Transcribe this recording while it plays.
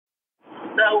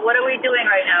So what are we doing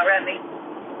right now, Remy?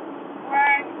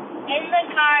 We're in the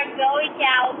car going to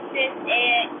houses,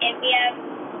 and we have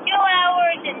 2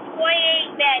 hours and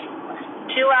 28 minutes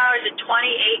left. 2 hours and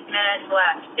 28 minutes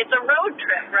left. It's a road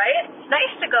trip, right? It's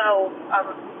nice to go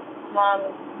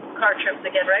long car trips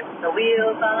again, right? The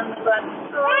wheels on the bus.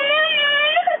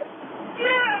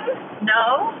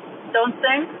 No? Don't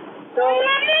sing? Well,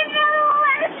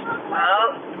 it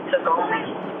took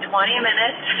only 20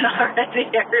 minutes and already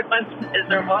everyone's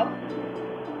miserable.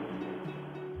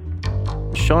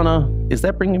 Shawna, is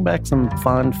that bringing back some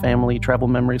fond family travel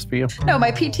memories for you? No,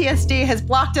 my PTSD has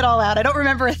blocked it all out. I don't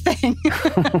remember a thing.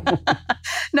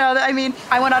 No, I mean,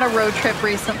 I went on a road trip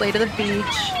recently to the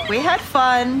beach. We had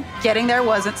fun. Getting there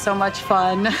wasn't so much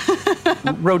fun.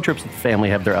 Road trips with family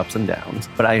have their ups and downs,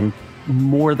 but I am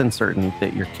more than certain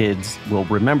that your kids will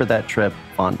remember that trip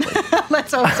fondly.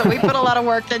 Let's hope so. We put a lot of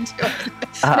work into it.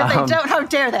 And if they don't, how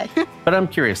dare they? But I'm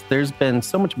curious, there's been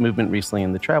so much movement recently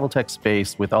in the travel tech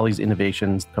space with all these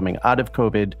innovations coming out of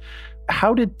COVID.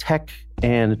 How did tech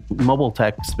and mobile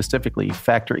tech specifically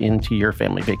factor into your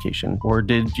family vacation? Or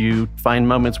did you find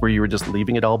moments where you were just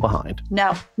leaving it all behind?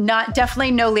 No, definitely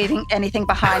no leaving anything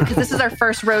behind, because this is our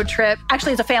first road trip.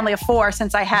 Actually, it's a family of 4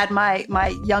 since I had my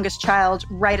youngest child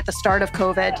right at the start of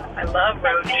COVID. I love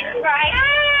road trips.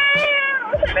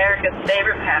 America's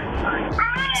favorite pastime.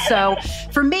 So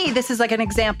for me, this is like an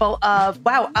example of,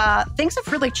 wow, things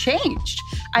have really changed.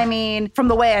 I mean, from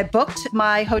the way I booked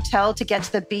my hotel to get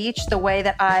to the beach, the way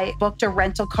that I booked a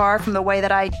rental car, from the way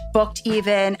that I booked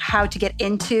even how to get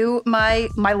into my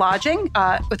lodging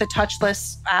with a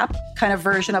touchless app kind of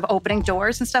version of opening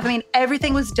doors and stuff. I mean,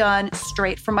 everything was done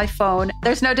straight from my phone.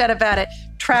 There's no doubt about it.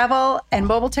 Travel and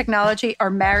mobile technology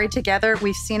are married together.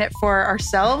 We've seen it for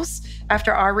ourselves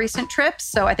after our recent trips,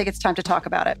 so I think it's time to talk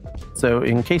about it. So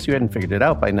in case you hadn't figured it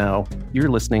out by now, you're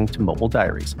listening to Mobile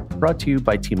Diaries, brought to you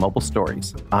by T-Mobile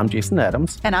Stories. I'm Jason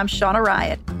Adams. And I'm Shawna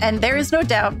Riot. And there is no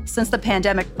doubt, since the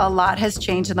pandemic, a lot has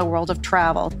changed in the world of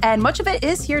travel. And much of it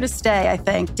is here to stay, I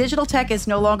think. Digital tech is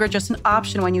no longer just an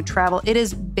option when you travel. It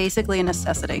is basically a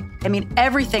necessity. I mean,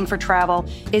 everything for travel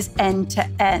is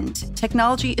end-to-end.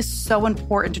 Technology is so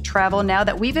important to travel now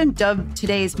that we've even dubbed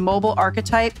today's mobile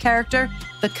archetype character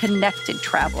the connected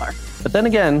traveler. But then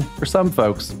again, for some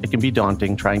folks, it can be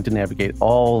daunting trying to navigate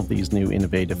all these new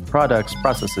innovative products,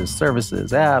 processes,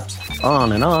 services, apps,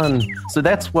 on and on. So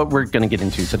that's what we're going to get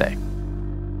into today.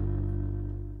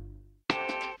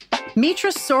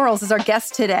 Mitra Sorrells is our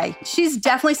guest today. She's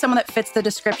definitely someone that fits the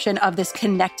description of this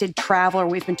connected traveler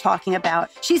we've been talking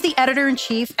about. She's the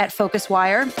editor-in-chief at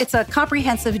PhocusWire. It's a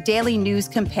comprehensive daily news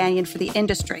companion for the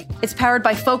industry. It's powered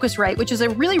by Focusrite, which is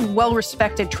a really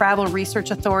well-respected travel research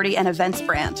authority and events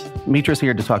brand. Mitra's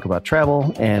here to talk about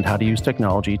travel and how to use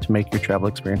technology to make your travel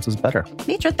experiences better.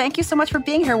 Mitra, thank you so much for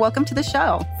being here. Welcome to the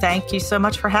show. Thank you so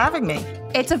much for having me.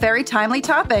 It's a very timely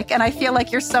topic, and I feel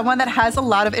like you're someone that has a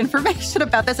lot of information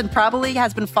about this and probably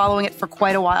has been following it for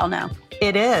quite a while now.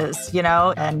 It is,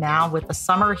 and now with the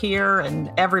summer here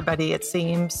and everybody, it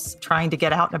seems, trying to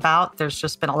get out and about, there's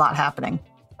just been a lot happening.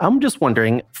 I'm just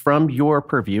wondering, from your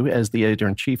purview as the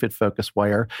editor-in-chief at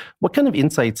PhocusWire, what kind of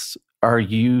insights are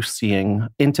you seeing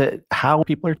into how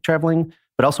people are traveling,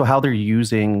 but also how they're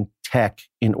using tech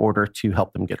in order to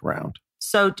help them get around?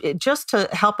 So just to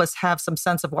help us have some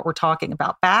sense of what we're talking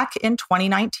about, back in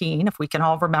 2019, if we can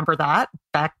all remember that,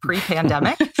 back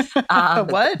pre-pandemic.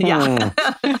 What? Yeah.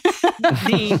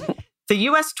 The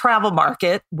U.S. travel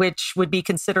market, which would be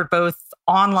considered both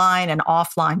online and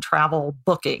offline travel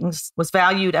bookings, was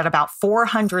valued at about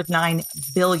 $409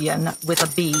 billion with a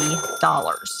B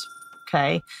dollars.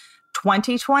 Okay.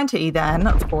 2020 then,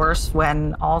 of course,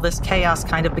 when all this chaos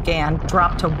kind of began,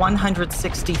 dropped to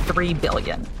 $163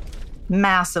 billion.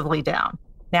 Massively down.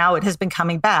 Now it has been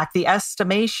coming back. The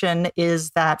estimation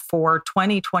is that for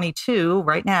 2022,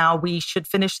 right now, we should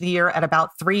finish the year at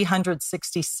about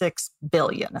 $366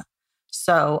 billion.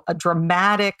 So a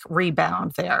dramatic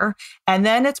rebound there. And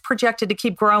then it's projected to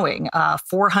keep growing,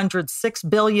 $406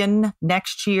 billion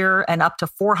next year and up to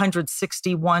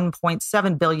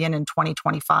 $461.7 billion in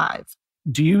 2025.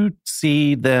 Do you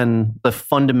see then the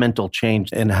fundamental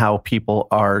change in how people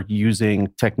are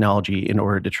using technology in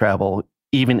order to travel,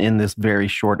 even in this very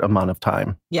short amount of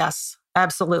time? Yes,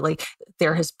 absolutely.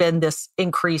 There has been this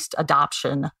increased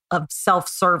adoption of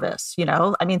self-service,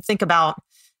 I mean, think about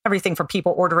everything from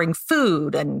people ordering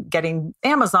food and getting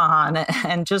Amazon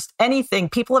and just anything.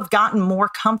 People have gotten more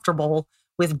comfortable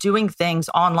with doing things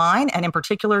online and in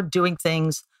particular doing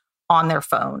things on their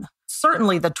phone.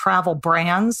 Certainly the travel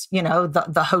brands,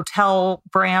 the hotel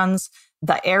brands,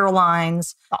 the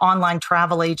airlines, the online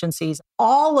travel agencies,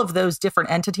 all of those different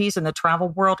entities in the travel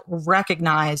world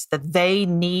recognize that they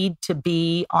need to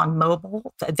be on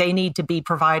mobile. They need to be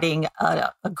providing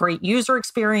a great user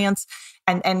experience.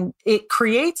 And it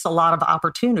creates a lot of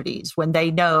opportunities when they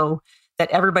know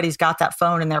that everybody's got that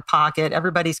phone in their pocket,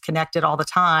 everybody's connected all the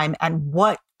time, and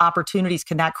what opportunities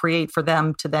can that create for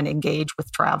them to then engage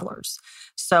with travelers.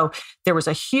 So there was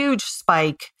a huge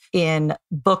spike in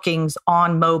bookings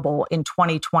on mobile in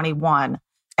 2021.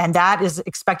 And that is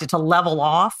expected to level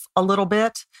off a little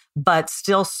bit, but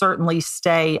still certainly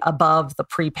stay above the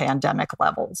pre-pandemic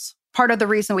levels. Part of the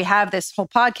reason we have this whole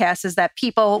podcast is that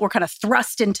people were kind of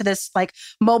thrust into this like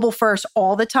mobile first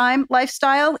all the time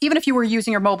lifestyle. Even if you were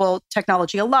using your mobile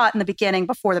technology a lot in the beginning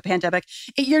before the pandemic,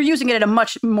 you're using it at a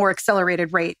much more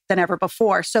accelerated rate than ever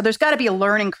before. So there's got to be a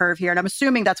learning curve here. And I'm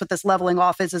assuming that's what this leveling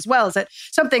off is as well, is that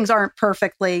some things aren't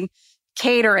perfectly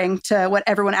catering to what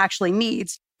everyone actually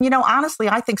needs. You know, honestly,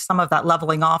 I think some of that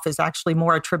leveling off is actually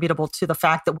more attributable to the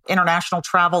fact that international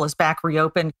travel is back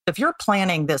reopened. If you're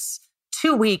planning this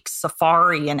 2-week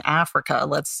safari in Africa,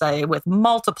 let's say, with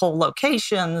multiple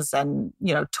locations and,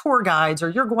 tour guides, or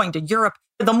you're going to Europe,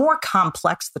 the more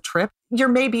complex the trip, you're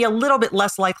maybe a little bit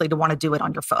less likely to want to do it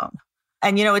on your phone.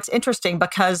 And, it's interesting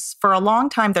because for a long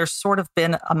time, there's sort of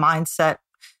been a mindset,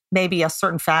 maybe a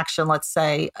certain faction, let's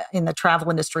say, in the travel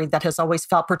industry that has always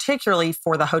felt, particularly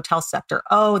for the hotel sector,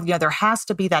 there has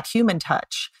to be that human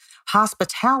touch.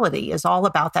 Hospitality is all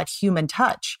about that human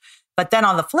touch. But then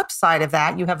on the flip side of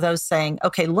that, you have those saying,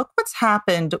 okay, look what's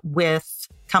happened with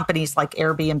companies like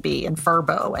Airbnb and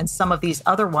Vrbo and some of these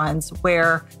other ones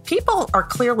where people are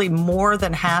clearly more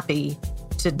than happy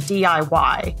to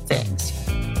DIY things.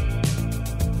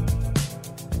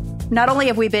 Not only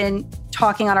have we been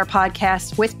talking on our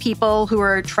podcast with people who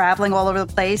are traveling all over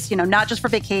the place, not just for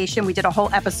vacation. We did a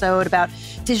whole episode about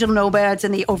digital nomads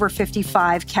in the over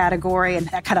 55 category and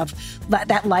that kind of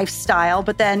that lifestyle.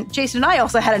 But then Jason and I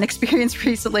also had an experience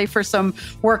recently for some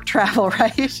work travel,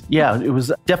 right? Yeah, it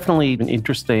was definitely an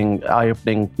interesting,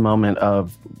 eye-opening moment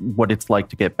of what it's like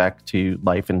to get back to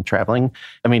life and traveling.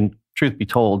 I mean, truth be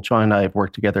told, Shawna and I have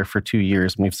worked together for 2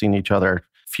 years and we've seen each other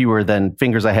fewer than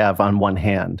fingers I have on one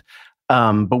hand.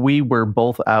 But we were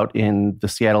both out in the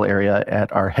Seattle area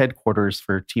at our headquarters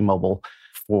for T-Mobile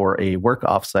for a work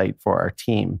offsite for our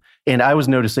team. And I was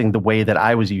noticing the way that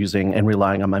I was using and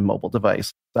relying on my mobile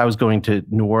device. I was going to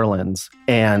New Orleans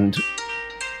and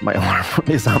my alarm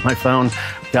is on my phone.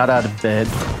 Got out of bed.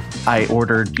 I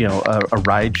ordered, a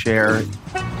ride share.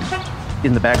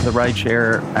 In the back of the ride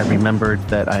share, I remembered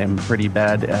that I am pretty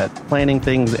bad at planning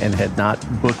things and had not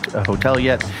booked a hotel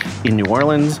yet in New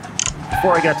Orleans.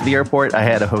 Before I got to the airport, I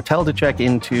had a hotel to check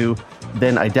into.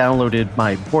 Then I downloaded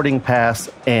my boarding pass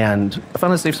and I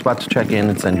found a safe spot to check in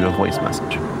and send you a voice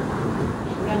message.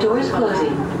 Doors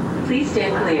closing. Please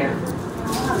stand clear.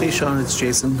 Hey, Shawna, it's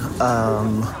Jason.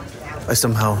 I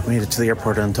somehow made it to the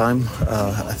airport on time.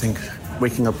 I think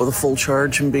waking up with a full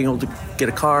charge and being able to get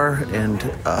a car and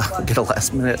get a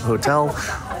last-minute hotel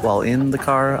while in the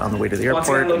car on the way to the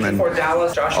airport, and then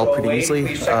all pretty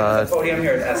easily.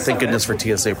 Thank goodness for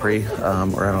TSA Pre,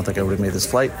 or I don't think I would have made this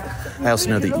flight. I also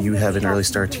know that you have an early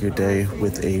start to your day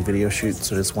with a video shoot,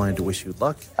 so just wanted to wish you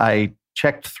luck. I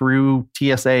checked through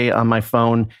TSA on my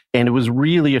phone, and it was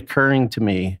really occurring to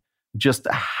me just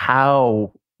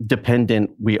how dependent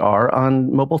we are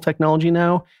on mobile technology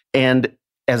now. And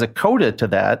as a coda to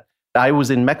that, I was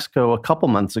in Mexico a couple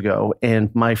months ago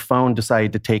and my phone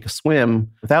decided to take a swim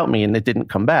without me and it didn't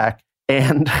come back.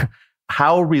 And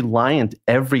how reliant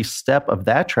every step of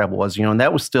that travel was, and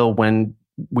that was still when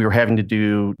we were having to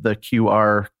do the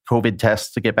QR COVID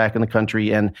tests to get back in the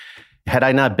country. And had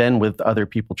I not been with other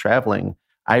people traveling,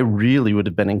 I really would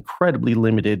have been incredibly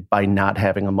limited by not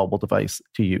having a mobile device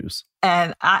to use.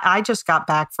 And I just got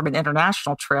back from an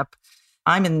international trip.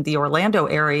 I'm in the Orlando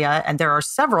area, and there are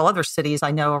several other cities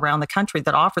I know around the country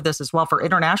that offer this as well. For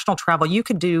international travel, you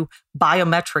can do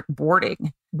biometric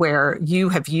boarding, where you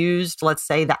have used, let's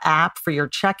say, the app for your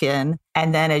check-in.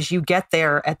 And then as you get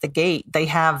there at the gate, they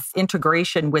have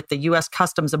integration with the U.S.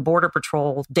 Customs and Border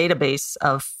Patrol database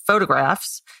of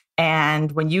photographs.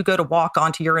 And when you go to walk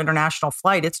onto your international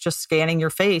flight, it's just scanning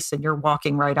your face and you're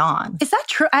walking right on. Is that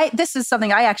true? This is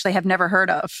something I actually have never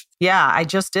heard of. Yeah, I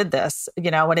just did this,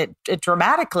 and it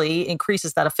dramatically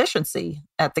increases that efficiency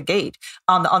at the gate.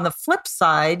 On the flip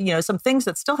side, some things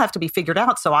that still have to be figured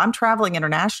out. So I'm traveling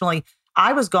internationally.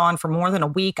 I was gone for more than a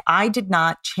week. I did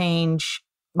not change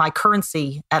my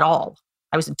currency at all.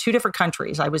 I was in 2 different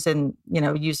countries. I was in,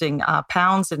 using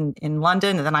pounds in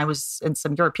London, and then I was in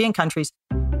some European countries.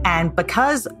 And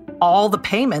because all the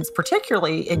payments,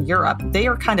 particularly in Europe, they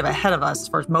are kind of ahead of us as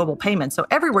far as mobile payments. So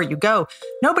everywhere you go,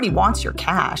 nobody wants your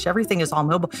cash. Everything is all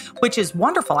mobile, which is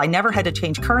wonderful. I never had to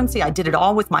change currency. I did it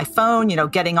all with my phone,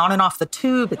 getting on and off the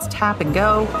tube. It's tap and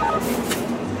go.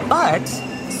 But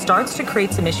starts to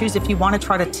create some issues if you want to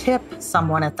try to tip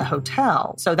someone at the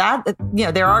hotel. So that,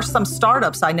 there are some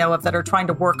startups I know of that are trying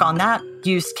to work on that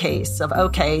use case of,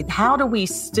 okay, how do we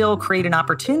still create an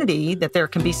opportunity that there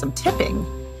can be some tipping?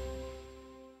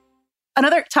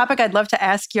 Another topic I'd love to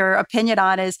ask your opinion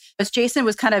on is, as Jason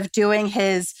was kind of doing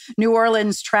his New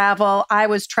Orleans travel, I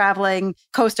was traveling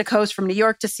coast to coast from New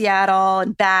York to Seattle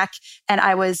and back, and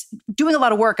I was doing a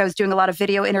lot of work. I was doing a lot of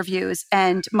video interviews,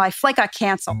 and my flight got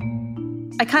canceled.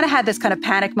 I kind of had this kind of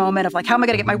panic moment of like, how am I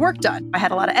going to get my work done? I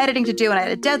had a lot of editing to do and I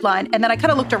had a deadline. And then I kind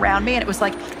of looked around me and it was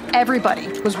like everybody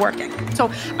was working.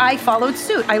 So I followed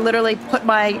suit. I literally put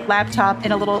my laptop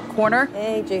in a little corner.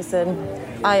 Hey, Jason.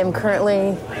 I am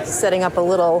currently setting up a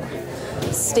little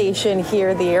station here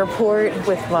at the airport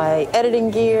with my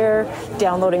editing gear,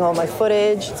 downloading all my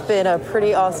footage. It's been a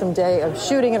pretty awesome day of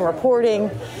shooting and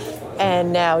reporting,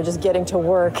 and now just getting to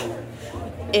work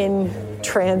in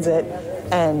transit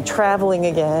and traveling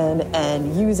again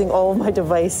and using all of my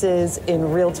devices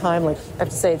in real time. Like, I have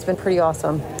to say, it's been pretty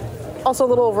awesome. Also a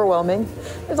little overwhelming.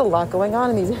 There's a lot going on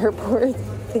in these airports.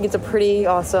 I think it's a pretty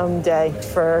awesome day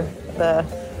for the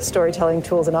storytelling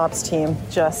tools and ops team,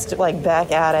 just like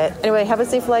back at it. Anyway, have a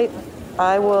safe flight.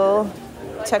 I will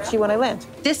text you when I land.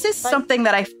 This is something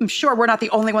that I'm sure we're not the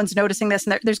only ones noticing this.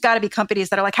 And there's got to be companies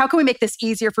that are like, how can we make this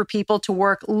easier for people to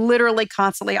work literally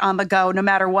constantly on the go, no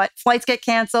matter what? Flights get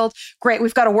canceled. Great.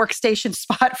 We've got a workstation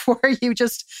spot for you.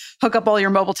 Just hook up all your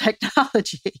mobile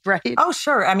technology, right? Oh,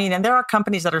 sure. I mean, and there are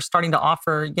companies that are starting to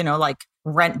offer, like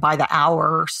rent by the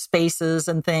hour spaces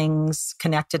and things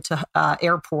connected to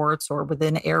airports or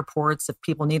within airports if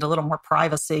people need a little more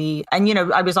privacy. And,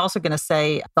 I was also going to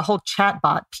say the whole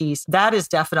chatbot piece, that is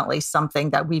definitely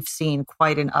something that we've seen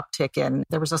quite an uptick in.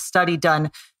 There was a study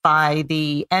done by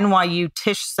the NYU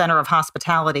Tisch Center of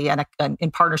Hospitality and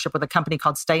in partnership with a company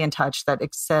called Stay in Touch that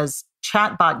it says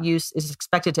chatbot use is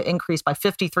expected to increase by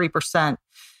 53%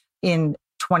 in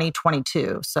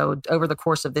 2022. So over the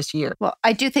course of this year. Well,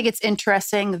 I do think it's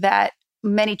interesting that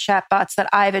many chatbots that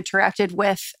I've interacted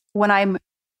with, when I'm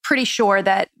pretty sure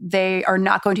that they are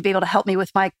not going to be able to help me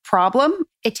with my problem,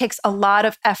 it takes a lot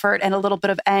of effort and a little bit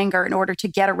of anger in order to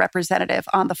get a representative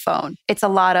on the phone. It's a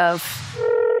lot of...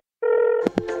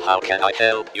 How can I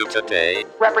help you today?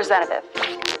 Representative.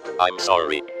 I'm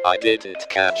sorry, I didn't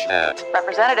catch that.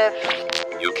 Representative.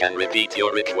 You can repeat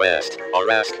your request or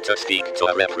ask to speak to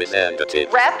a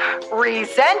representative.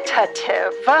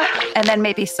 Representative. And then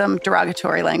maybe some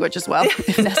derogatory language as well,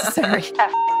 if necessary.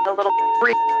 A little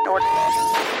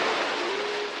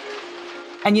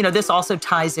And, this also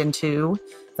ties into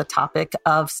the topic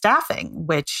of staffing,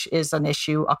 which is an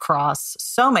issue across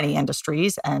so many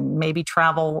industries and maybe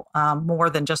travel more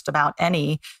than just about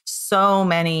any. So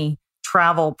many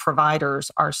travel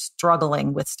providers are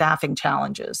struggling with staffing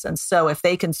challenges. And so if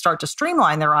they can start to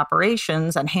streamline their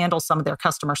operations and handle some of their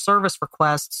customer service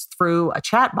requests through a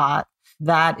chatbot,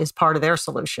 that is part of their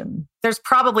solution. There's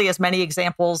probably as many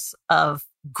examples of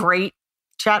great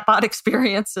chatbot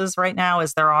experiences right now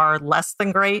as there are less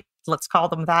than great. Let's call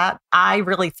them that. I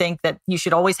really think that you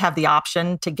should always have the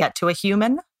option to get to a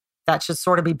human. That should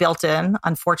sort of be built in.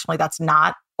 Unfortunately, that's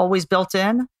not always built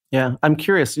in. Yeah, I'm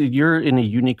curious. You're in a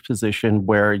unique position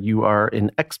where you are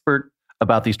an expert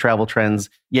about these travel trends,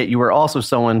 yet you are also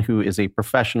someone who is a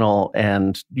professional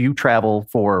and you travel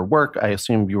for work. I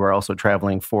assume you are also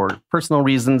traveling for personal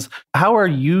reasons. How are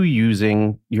you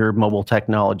using your mobile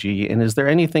technology? And is there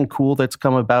anything cool that's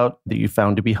come about that you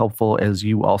found to be helpful as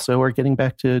you also are getting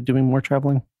back to doing more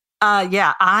traveling?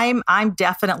 Yeah, I'm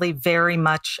definitely very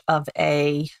much of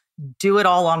a do it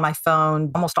all on my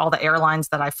phone. Almost all the airlines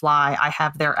that I fly, I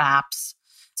have their apps.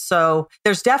 So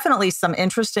there's definitely some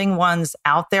interesting ones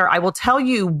out there. I will tell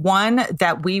you one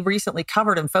that we recently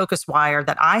covered in PhocusWire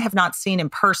that I have not seen in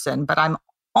person, but I'm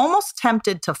almost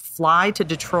tempted to fly to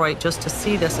Detroit just to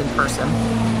see this in person.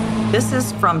 This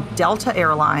is from Delta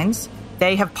Airlines.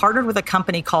 They have partnered with a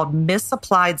company called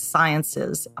Misapplied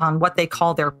Sciences on what they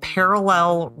call their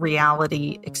parallel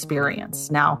reality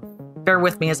experience. Now, bear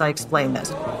with me as I explain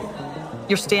this.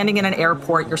 You're standing in an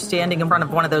airport, you're standing in front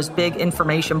of one of those big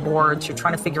information boards, you're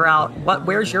trying to figure out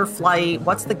where's your flight,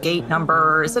 what's the gate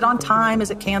number, is it on time,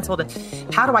 is it canceled,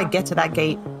 how do I get to that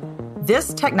gate?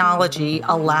 This technology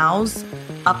allows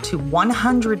up to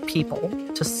 100 people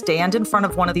to stand in front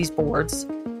of one of these boards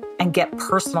and get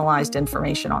personalized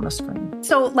information on the screen.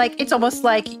 So like, it's almost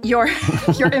like your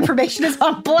information is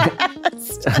on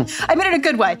blast. I mean, in a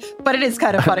good way, but it is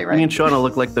kind of funny, right? Me and Shawna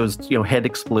look like those, head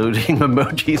exploding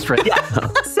emojis right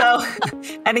now. So,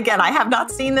 and again, I have not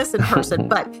seen this in person,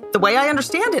 but the way I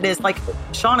understand it is like,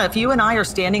 Shawna, if you and I are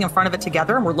standing in front of it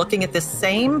together and we're looking at this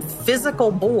same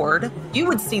physical board, you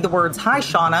would see the words, "Hi,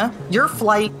 Shawna, your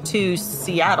flight to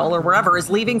Seattle or wherever is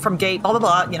leaving from gate, blah,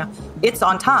 blah, blah, it's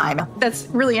on time." That's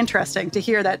really interesting to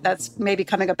hear that that's maybe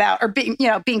coming about or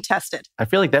being tested. I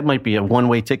feel like that might be a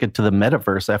one-way ticket to the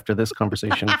metaverse after this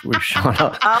conversation with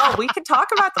Shawna. Oh, we could talk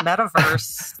about the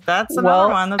metaverse. That's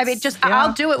another one.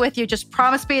 I'll do it with you. Just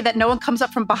promise me that no one comes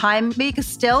up from behind me, because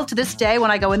still to this day,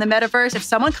 when I go in the metaverse, if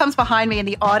someone comes behind me and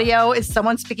the audio is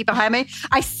someone speaking behind me,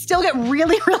 I still get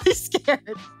really, really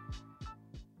scared.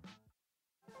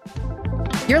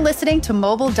 You're listening to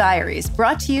Mobile Diaries,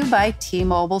 brought to you by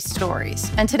T-Mobile Stories.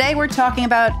 And today we're talking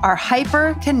about our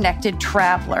hyper-connected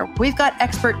traveler. We've got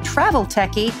expert travel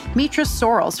techie Mitra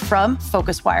Sorrells from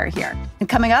PhocusWire here. And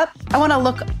coming up, I want to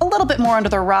look a little bit more under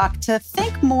the rock to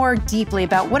think more deeply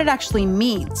about what it actually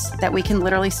means that we can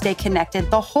literally stay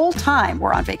connected the whole time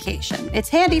we're on vacation. It's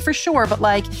handy for sure, but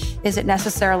is it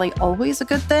necessarily always a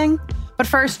good thing? But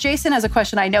first, Jason has a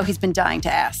question I know he's been dying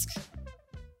to ask.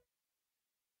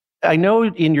 I know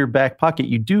in your back pocket,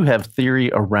 you do have theory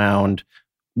around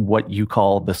what you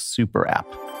call the super app.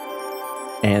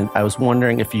 And I was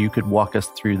wondering if you could walk us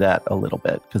through that a little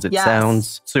bit, because it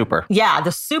sounds super. Yeah,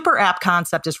 the super app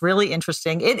concept is really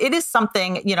interesting. It is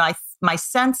something, my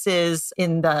sense is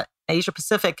in the Asia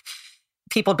Pacific,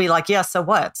 people be like, yeah, so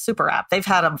what? Super app. They've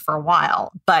had them for a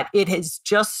while, but it is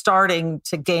just starting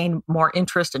to gain more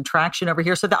interest and traction over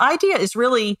here. So the idea is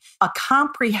really a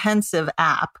comprehensive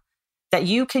app that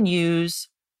you can use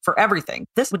for everything.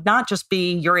 This would not just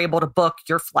be you're able to book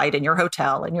your flight and your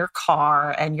hotel and your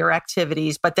car and your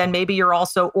activities, but then maybe you're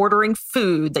also ordering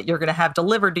food that you're going to have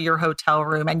delivered to your hotel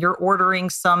room, and you're ordering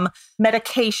some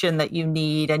medication that you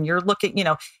need, and you're looking,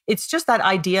 it's just that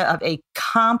idea of a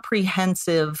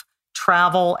comprehensive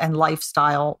travel and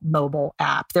lifestyle mobile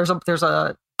app. There's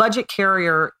a budget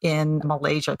carrier in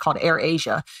Malaysia called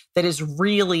AirAsia that is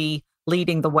really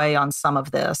leading the way on some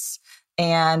of this.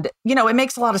 And, it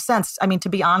makes a lot of sense. I mean, to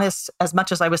be honest, as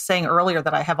much as I was saying earlier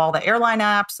that I have all the airline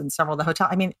apps and several of the hotel,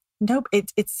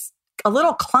 it's a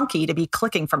little clunky to be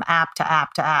clicking from app to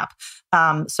app to app.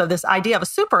 So this idea of a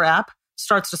super app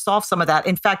starts to solve some of that.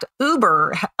 In fact,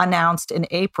 Uber announced in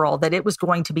April that it was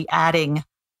going to be adding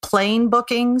plane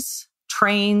bookings,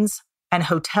 trains, and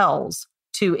hotels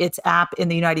to its app in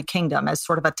the United Kingdom as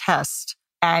sort of a test.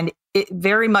 And it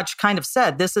very much kind of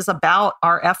said, this is about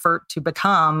our effort to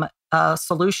become a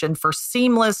solution for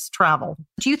seamless travel.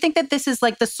 Do you think that this is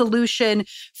like the solution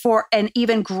for an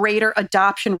even greater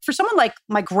adoption for someone like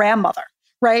my grandmother,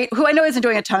 right? Who I know isn't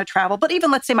doing a ton of travel, but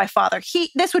even let's say my father,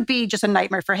 this would be just a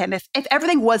nightmare for him if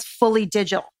everything was fully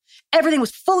digital. Everything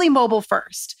was fully mobile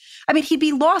first. I mean, he'd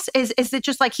be lost. Is it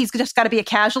just like he's just got to be a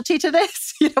casualty to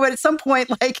this? At some point,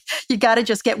 you got to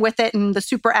just get with it, and the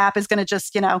super app is going to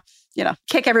just,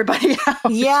 kick everybody out.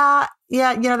 Yeah.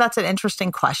 That's an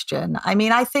interesting question. I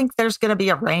mean, I think there's going to be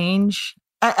a range.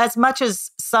 As much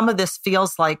as some of this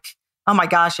feels like, oh my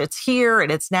gosh, it's here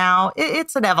and it's now.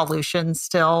 It's an evolution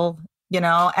still,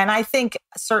 And I think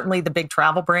certainly the big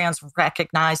travel brands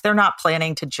recognize they're not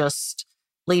planning to just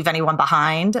leave anyone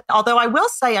behind. Although I will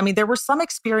say, there were some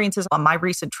experiences on my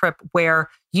recent trip where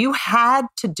you had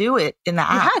to do it in the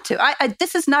app. You had to.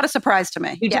 This is not a surprise to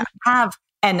me. You didn't have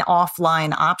an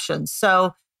offline option.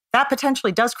 So that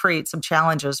potentially does create some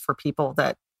challenges for people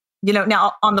that,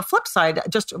 now on the flip side,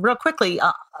 just real quickly,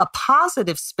 a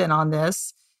positive spin on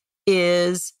this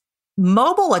is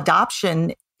mobile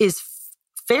adoption is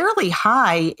fairly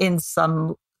high in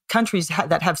some countries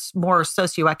that have more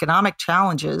socioeconomic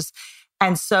challenges.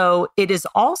 And so it is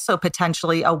also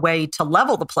potentially a way to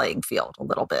level the playing field a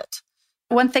little bit.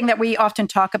 One thing that we often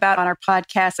talk about on our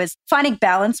podcast is finding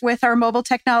balance with our mobile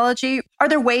technology. Are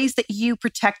there ways that you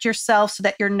protect yourself so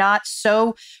that you're not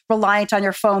so reliant on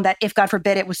your phone that if, God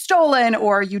forbid, it was stolen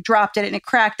or you dropped it and it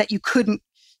cracked, that you couldn't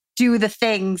do the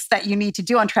things that you need to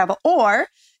do on travel? Or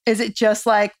is it just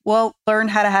learn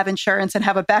how to have insurance and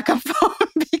have a backup phone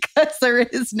because there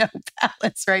is no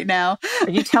balance right now?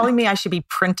 Are you telling me I should be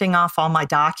printing off all my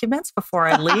documents before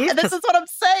I leave? This is what I'm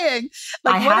saying.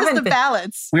 What is the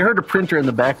balance? We heard a printer in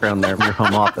the background there from your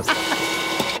home office.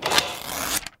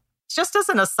 Just as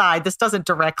an aside, this doesn't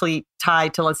directly tie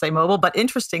to, let's say, mobile, but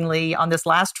interestingly, on this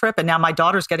last trip, and now my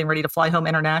daughter's getting ready to fly home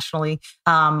internationally,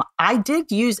 I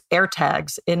did use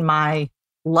AirTags in my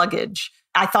luggage.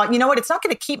 I thought, it's not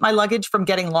going to keep my luggage from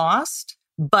getting lost,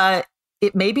 but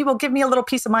it maybe will give me a little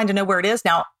peace of mind to know where it is.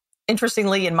 Now,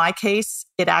 interestingly, in my case,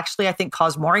 it actually, I think,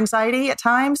 caused more anxiety at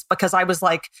times because I was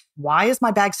like, why is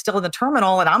my bag still in the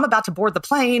terminal and I'm about to board the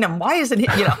plane and why isn't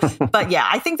it, But yeah,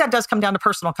 I think that does come down to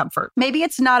personal comfort. Maybe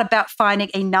it's not about finding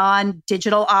a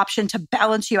non-digital option to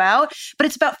balance you out, but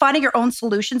it's about finding your own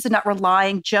solutions and not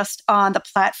relying just on the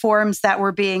platforms that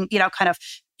were being, kind of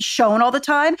shown all the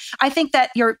time. I think that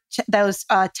those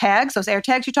tags, those air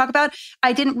tags you talk about,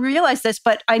 I didn't realize this,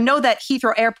 but I know that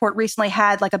Heathrow Airport recently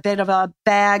had like a bit of a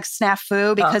bag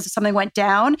snafu because something went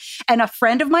down. And a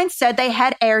friend of mine said they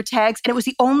had air tags and it was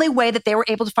the only way that they were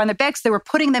able to find their bags. They were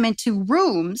putting them into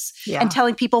rooms and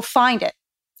telling people, find it.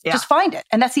 Yeah. Just find it.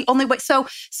 And that's the only way. So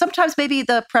sometimes maybe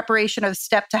the preparation or the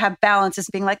step to have balance is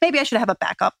being like, maybe I should have a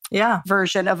backup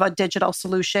version of a digital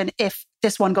solution if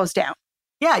this one goes down.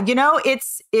 Yeah,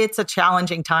 it's a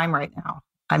challenging time right now.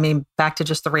 I mean, back to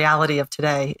just the reality of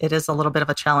today, it is a little bit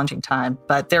of a challenging time,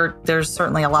 but there's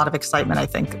certainly a lot of excitement, I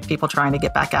think, people trying to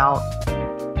get back out.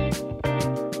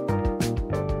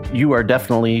 You are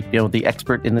definitely, the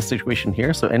expert in this situation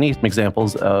here. So any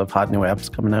examples of hot new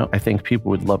apps coming out, I think people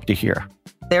would love to hear.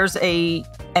 There's an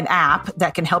app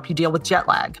that can help you deal with jet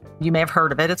lag. You may have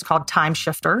heard of it. It's called Time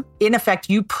Shifter. In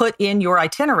effect, you put in your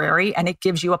itinerary and it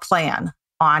gives you a plan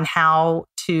on how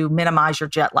to minimize your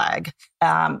jet lag.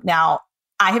 Now,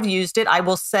 I have used it. I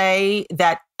will say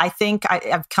that I think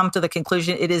I've come to the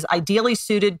conclusion it is ideally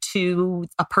suited to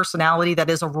a personality that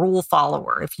is a rule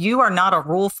follower. If you are not a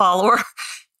rule follower,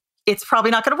 it's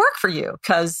probably not going to work for you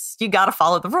because you got to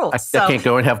follow the rules. I can't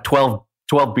go and have 12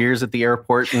 beers at the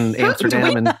airport in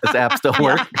Amsterdam and this app still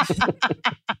work.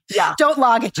 Yeah. Don't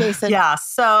log it, Jason. Yeah.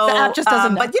 So the app just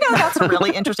doesn't know. But that's a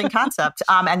really interesting concept.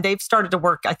 And they've started to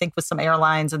work, I think, with some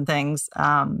airlines and things.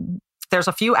 There's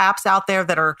a few apps out there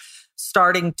that are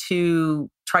starting to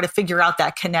try to figure out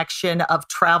that connection of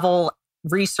travel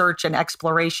research and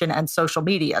exploration and social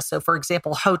media. So for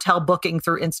example, hotel booking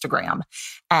through Instagram.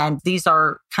 And these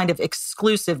are kind of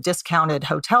exclusive discounted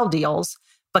hotel deals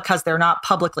because they're not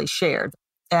publicly shared.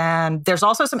 And there's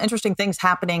also some interesting things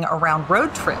happening around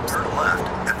road trips. Turn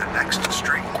left at the next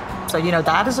street. So,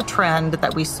 that is a trend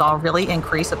that we saw really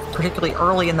increase, particularly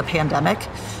early in the pandemic.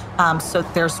 So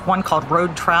there's one called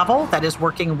Road Travel that is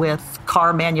working with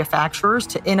car manufacturers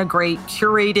to integrate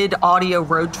curated audio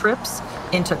road trips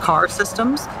into car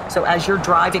systems. So as you're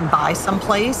driving by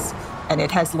someplace and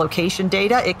it has location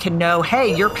data, it can know,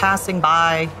 hey, you're passing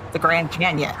by the Grand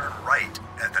Canyon. Turn right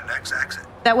at the next exit.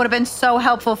 That would have been so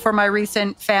helpful for my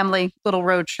recent family little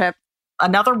road trip.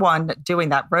 Another one doing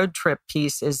that road trip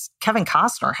piece is Kevin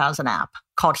Costner has an app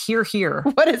called Here.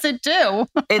 What does it do?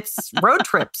 It's road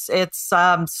trips. It's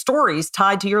stories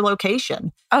tied to your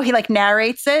location. Oh, he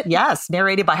narrates it? Yes,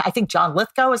 narrated by, I think John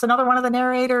Lithgow is another one of the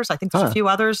narrators. I think there's a few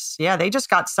others. Yeah, they just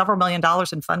got several $1 million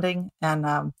in funding.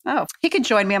 And he could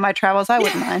join me on my travels. I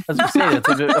wouldn't mind. As you say, it's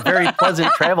a very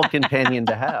pleasant travel companion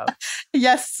to have.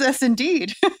 Yes,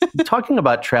 indeed. Talking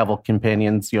about travel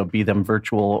companions, be them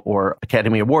virtual or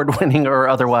Academy Award winning or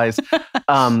otherwise,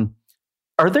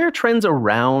 are there trends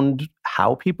around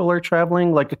how people are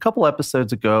traveling? Like a couple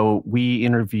episodes ago, we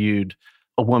interviewed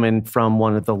a woman from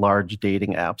one of the large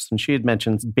dating apps, and she had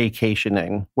mentioned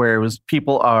vacationing, where it was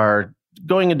people are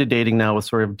going into dating now with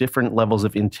sort of different levels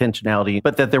of intentionality,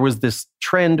 but that there was this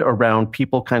trend around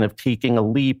people kind of taking a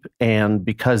leap, and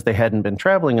because they hadn't been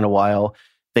traveling in a while,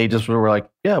 they just were like,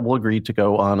 yeah, we'll agree to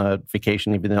go on a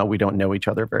vacation, even though we don't know each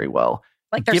other very well.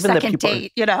 Like their second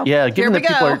date, Yeah, given that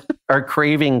people are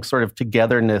craving sort of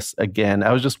togetherness again,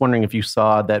 I was just wondering if you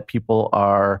saw that people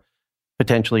are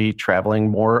potentially traveling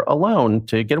more alone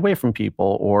to get away from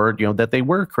people, or, that they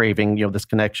were craving, this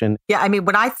connection. Yeah, I mean,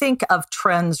 when I think of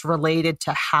trends related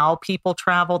to how people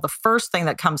travel, the first thing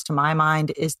that comes to my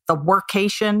mind is the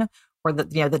workation, or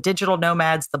the digital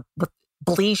nomads, the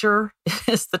bleisure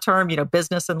is the term,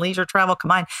 business and leisure travel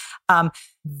combined.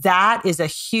 That is a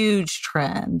huge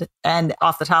trend. And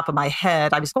off the top of my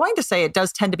head, I was going to say it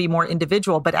does tend to be more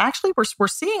individual, but actually we're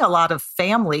seeing a lot of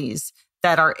families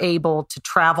that are able to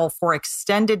travel for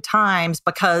extended times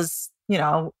because,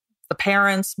 the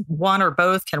parents, one or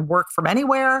both, can work from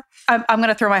anywhere. I'm going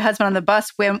to throw my husband on the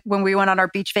bus. When we went on our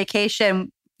beach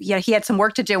vacation, he had some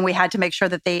work to do, and we had to make sure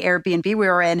that the Airbnb we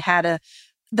were in had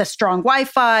the strong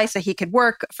Wi-Fi so he could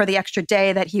work for the extra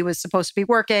day that he was supposed to be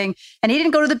working. And he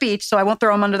didn't go to the beach, so I won't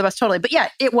throw him under the bus totally. But yeah,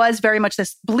 it was very much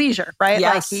this bleisure, right?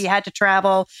 Yes. Like he had to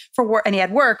travel for work and he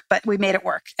had work, but we made it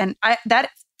work. And that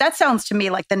sounds to me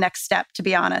like the next step, to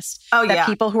be honest. Oh, that yeah.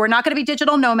 People who are not going to be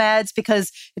digital nomads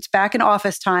because it's back in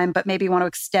office time, but maybe want to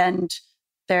extend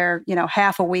their,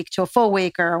 half a week to a full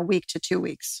week or a week to 2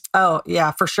 weeks. Oh,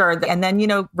 yeah, for sure. And then,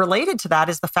 related to that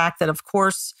is the fact that, of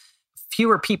course,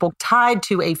 fewer people tied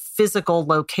to a physical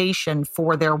location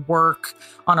for their work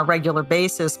on a regular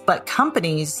basis, but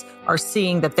companies are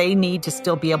seeing that they need to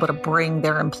still be able to bring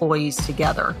their employees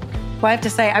together. Well, I have to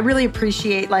say, I really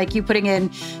appreciate you putting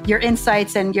in your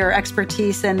insights and your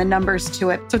expertise and the numbers to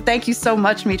it. So thank you so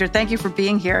much, Mitra. Thank you for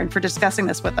being here and for discussing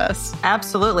this with us.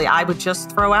 Absolutely. I would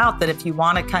just throw out that if you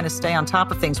want to kind of stay on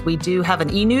top of things, we do have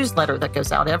an e-newsletter that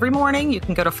goes out every morning. You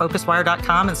can go to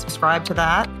PhocusWire.com and subscribe to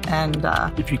that. And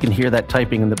if you can hear that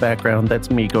typing in the background,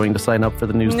 that's me going to sign up for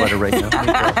the newsletter right now.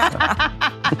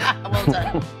 Well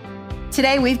done.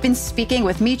 Today, we've been speaking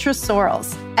with Mitra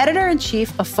Sorrells, editor-in-chief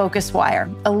of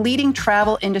PhocusWire, a leading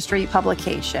travel industry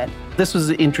publication. This was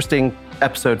an interesting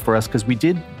episode for us because we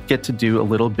did get to do a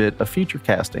little bit of future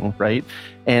casting, right?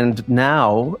 And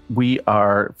now we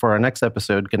are, for our next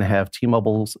episode, going to have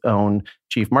T-Mobile's own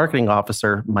Chief Marketing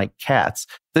Officer, Mike Katz.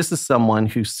 This is someone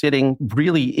who's sitting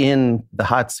really in the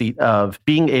hot seat of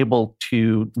being able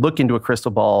to look into a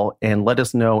crystal ball and let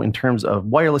us know in terms of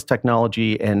wireless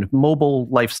technology and mobile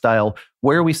lifestyle,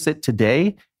 where we sit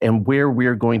today and where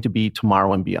we're going to be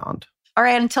tomorrow and beyond. All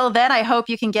right, until then, I hope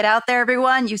you can get out there,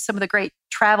 everyone. Use some of the great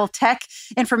travel tech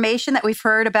information that we've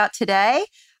heard about today.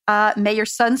 May your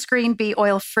sunscreen be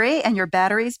oil-free and your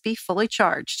batteries be fully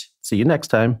charged. See you next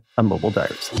time on Mobile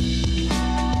Diaries.